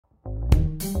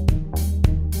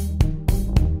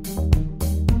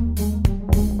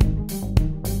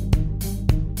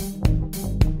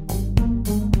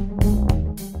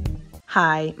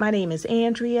Hi, my name is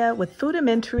Andrea with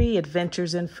Foodamentary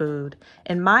Adventures in Food.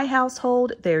 In my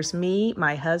household, there's me,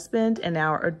 my husband, and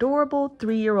our adorable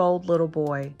 3-year-old little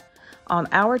boy. On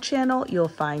our channel, you'll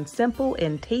find simple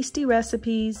and tasty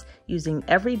recipes using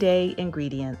everyday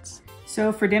ingredients.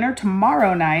 So for dinner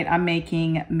tomorrow night, I'm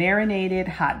making marinated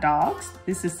hot dogs.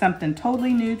 This is something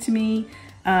totally new to me.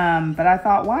 But I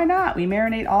thought, why not? We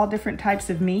marinate all different types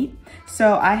of meat.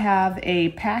 So I have a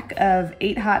pack of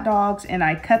 8 hot dogs and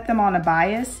I cut them on a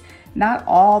bias, not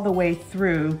all the way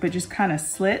through, but just kind of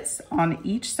slits on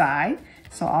each side.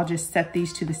 So I'll just set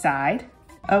these to the side.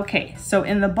 Okay, so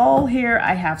in the bowl here,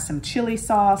 I have some chili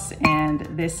sauce, and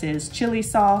this is chili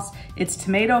sauce. It's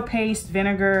tomato paste,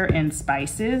 vinegar, and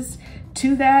spices.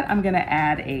 To that, I'm gonna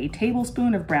add a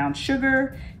tablespoon of brown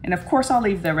sugar, and of course, I'll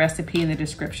leave the recipe in the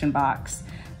description box.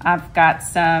 I've got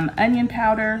some onion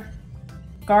powder,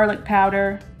 garlic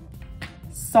powder,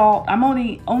 salt. I'm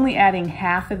only adding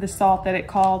half of the salt that it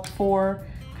called for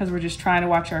because we're just trying to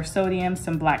watch our sodium,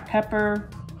 some black pepper,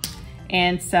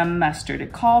 and some mustard.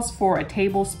 It calls for a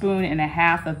tablespoon and a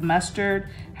half of mustard.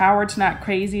 Howard's not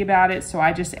crazy about it, so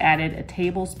I just added a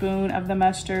tablespoon of the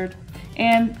mustard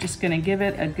and just gonna give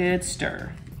it a good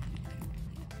stir.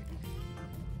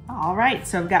 All right,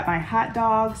 so I've got my hot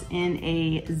dogs in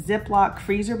a Ziploc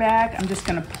freezer bag. I'm just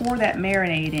gonna pour that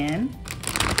marinade in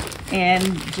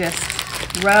and just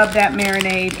rub that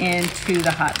marinade into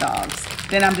the hot dogs.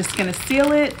 Then I'm just gonna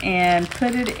seal it and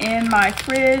put it in my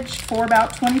fridge for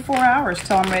about 24 hours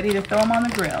till I'm ready to throw them on the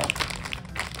grill.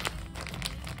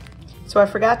 So I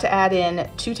forgot to add in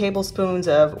 2 tablespoons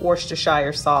of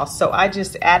Worcestershire sauce. So I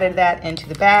just added that into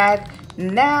the bag.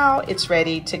 Now it's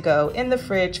ready to go in the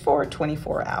fridge for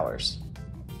 24 hours.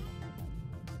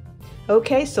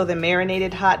 Okay, so the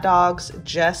marinated hot dogs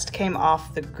just came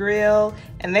off the grill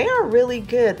and they are really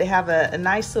good. They have a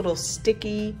nice little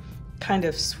sticky, kind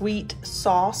of sweet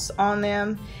sauce on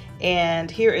them. And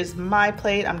here is my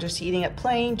plate. I'm just eating it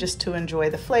plain just to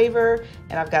enjoy the flavor.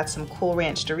 And I've got some Cool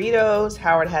Ranch Doritos.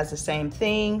 Howard has the same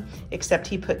thing, except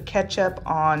he put ketchup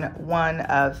on one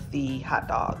of the hot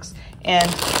dogs. And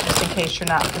just in case you're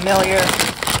not familiar,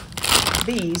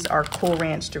 these are Cool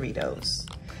Ranch Doritos.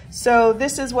 So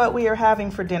this is what we are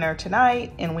having for dinner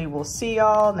tonight, and we will see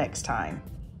y'all next time.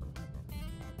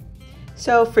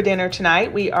 So for dinner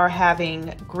tonight, we are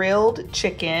having grilled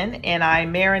chicken, and I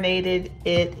marinated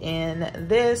it in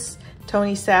this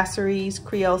Tony Sassery's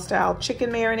Creole style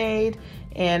chicken marinade,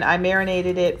 and I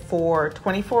marinated it for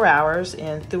 24 hours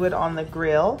and threw it on the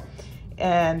grill,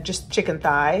 and just chicken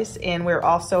thighs. And we're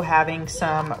also having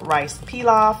some rice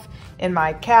pilaf. In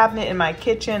my cabinet in my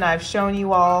kitchen, I've shown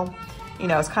you all, you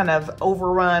know, it's kind of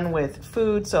overrun with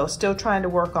food, so still trying to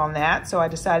work on that. So I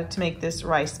decided to make this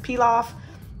rice pilaf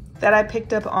that I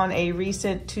picked up on a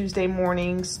recent Tuesday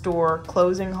morning store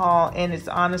closing haul, and it's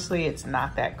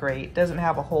not that great. Doesn't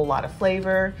have a whole lot of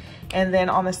flavor. And then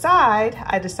on the side,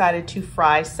 I decided to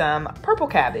fry some purple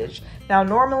cabbage. Now,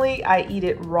 normally I eat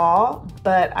it raw,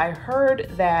 but I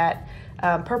heard that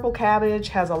purple cabbage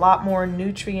has a lot more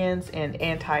nutrients and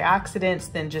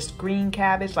antioxidants than just green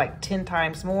cabbage, like 10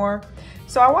 times more.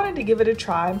 So I wanted to give it a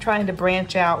try. I'm trying to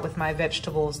branch out with my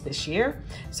vegetables this year.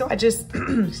 So I just,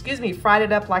 excuse me, fried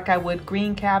it up like I would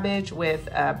green cabbage with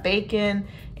bacon,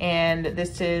 and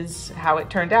this is how it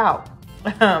turned out.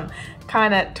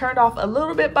 Kind of turned off a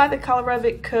little bit by the color of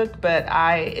it cooked, but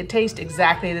it tastes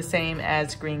exactly the same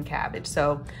as green cabbage.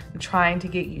 So I'm trying to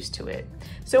get used to it.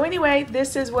 So anyway,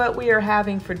 this is what we are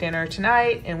having for dinner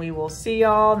tonight, and we will see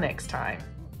y'all next time.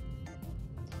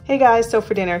 Hey guys, so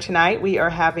for dinner tonight, we are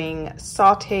having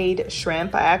sauteed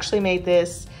shrimp. I actually made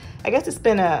this, I guess it's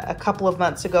been a couple of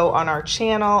months ago on our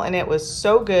channel, and it was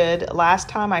so good. Last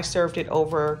time I served it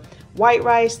over white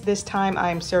rice. This time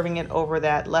I'm serving it over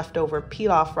that leftover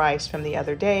pilaf rice from the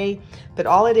other day. But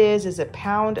all it is a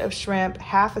pound of shrimp,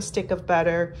 half a stick of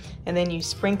butter, and then you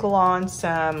sprinkle on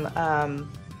some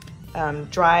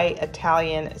dry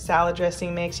Italian salad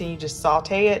dressing mix, and you just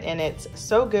saute it, and it's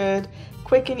so good,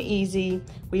 quick and easy.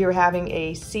 We are having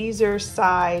a Caesar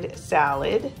side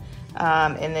salad,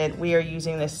 and then we are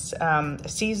using this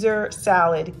Caesar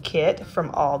salad kit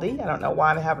from Aldi. I don't know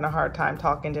why I'm having a hard time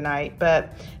talking tonight, but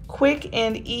quick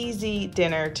and easy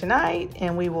dinner tonight,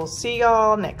 and we will see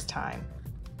y'all next time.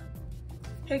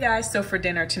 Hey guys, so for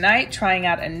dinner tonight, trying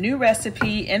out a new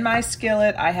recipe in my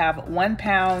skillet. I have 1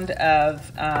 pound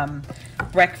of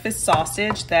breakfast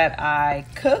sausage that I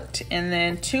cooked, and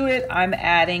then to it, I'm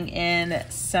adding in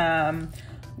some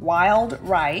wild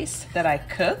rice that I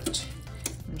cooked.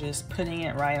 I'm just putting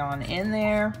it right on in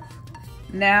there.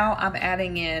 Now I'm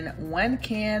adding in 1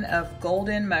 can of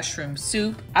golden mushroom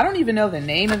soup. I don't even know the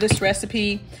name of this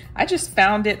recipe. I just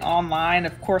found it online.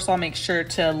 Of course, I'll make sure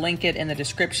to link it in the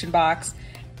description box.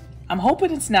 I'm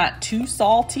hoping it's not too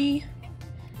salty.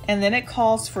 And then it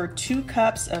calls for 2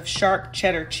 cups of sharp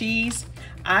cheddar cheese.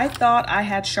 I thought I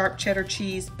had sharp cheddar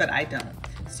cheese, but I don't.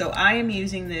 So I am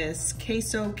using this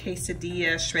queso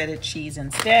quesadilla shredded cheese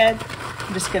instead.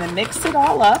 I'm just gonna mix it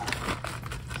all up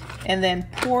and then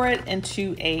pour it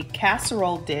into a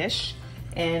casserole dish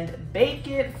and bake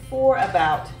it for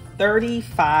about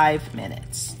 35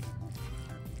 minutes.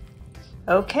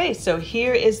 Okay, so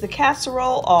here is the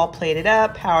casserole all plated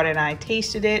up. Howard and I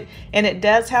tasted it, and it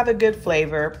does have a good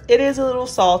flavor. It is a little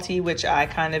salty, which I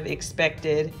kind of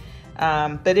expected,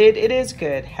 but it is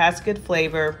good, has good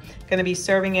flavor. Gonna be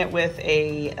serving it with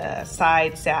a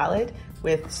side salad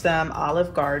with some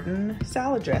Olive Garden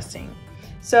salad dressing.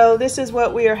 So this is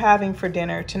what we are having for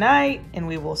dinner tonight, and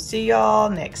we will see y'all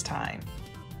next time.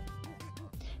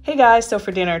 Hey guys, so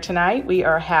for dinner tonight, we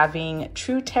are having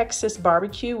True Texas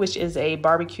Barbecue, which is a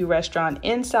barbecue restaurant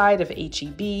inside of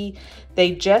H-E-B.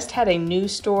 They just had a new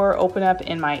store open up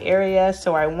in my area,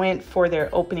 so I went for their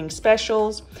opening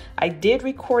specials. I did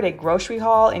record a grocery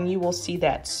haul, and you will see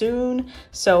that soon.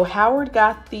 So Howard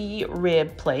got the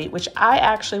rib plate, which I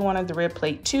actually wanted the rib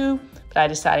plate too, but I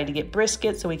decided to get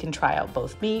brisket so we can try out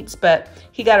both meats. But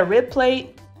he got a rib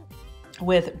plate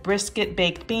with brisket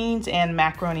baked beans and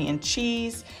macaroni and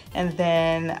cheese. And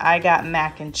then I got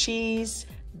mac and cheese,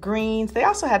 greens. They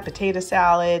also had potato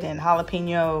salad and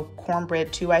jalapeno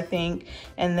cornbread too, I think.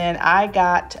 And then I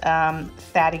got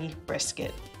fatty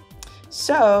brisket.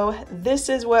 So this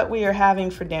is what we are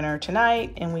having for dinner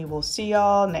tonight, and we will see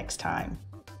y'all next time.